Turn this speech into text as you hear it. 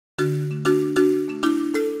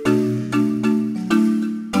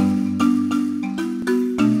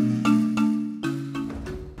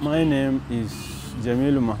My name is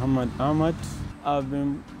Jamil Muhammad Ahmad. I've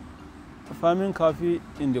been farming coffee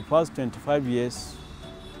in the past 25 years,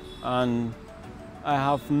 and I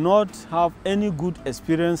have not had any good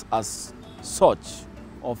experience as such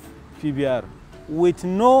of PBR. With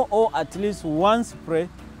no or at least one spray,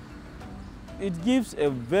 it gives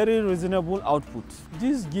a very reasonable output.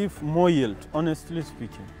 This gives more yield, honestly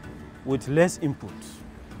speaking, with less input.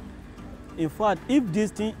 In fact, if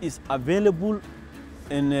this thing is available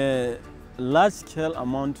in a large scale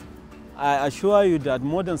amount, I assure you that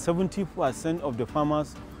more than 70% of the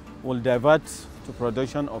farmers will divert to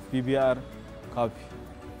production of PBR coffee.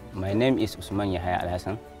 My name is Usman Yahya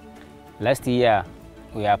Al-Hassan. Last year,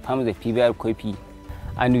 we have farmed the PBR coffee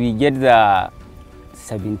and we get the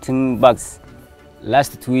 17 bags.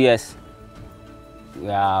 Last 2 years, we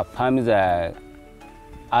have farmed the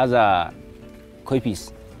other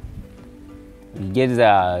coffees. We get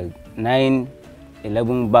the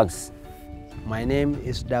 11 bags. My name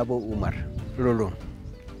is Dabo Umar Lolo.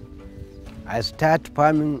 I started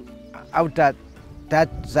farming after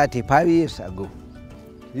 35 years ago.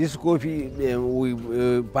 This coffee,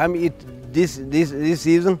 we farm it this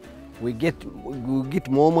season, we get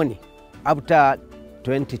more money after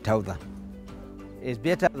 20,000. It's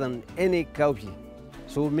better than any coffee.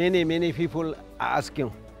 So many people are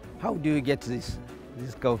asking, how do you get this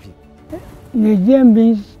coffee? The GM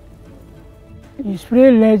beans, you spray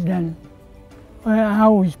less than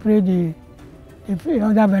how we spray the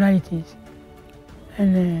other varieties.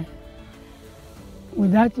 And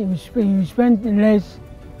with that, you spend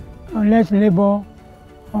less labor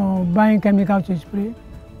or buying chemicals to spray.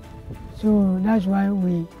 So that's why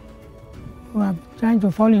we are trying to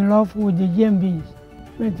fall in love with the GM beans.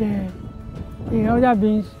 But the other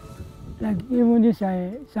beans, like even this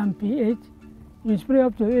some P8, you spray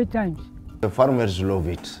up to 8 times. The farmers love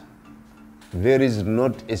it. There is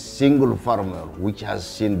not a single farmer which has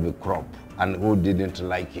seen the crop and who didn't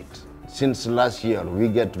like it. Since last year, we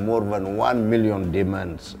get more than 1 million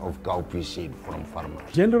demands of cowpea seed from farmers.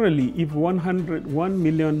 Generally, if 1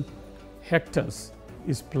 million hectares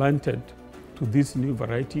is planted to this new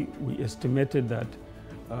variety, we estimated that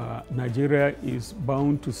Nigeria is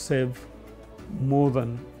bound to save more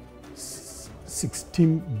than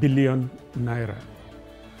 16 billion naira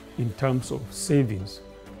in terms of savings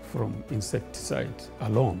from insecticides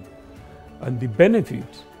alone. And the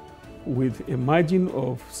benefit, with a margin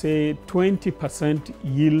of say 20%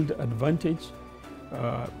 yield advantage,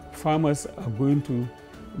 farmers are going to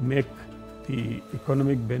make the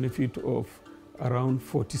economic benefit of around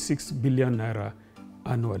 46 billion naira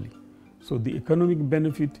annually. So the economic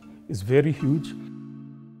benefit is very huge.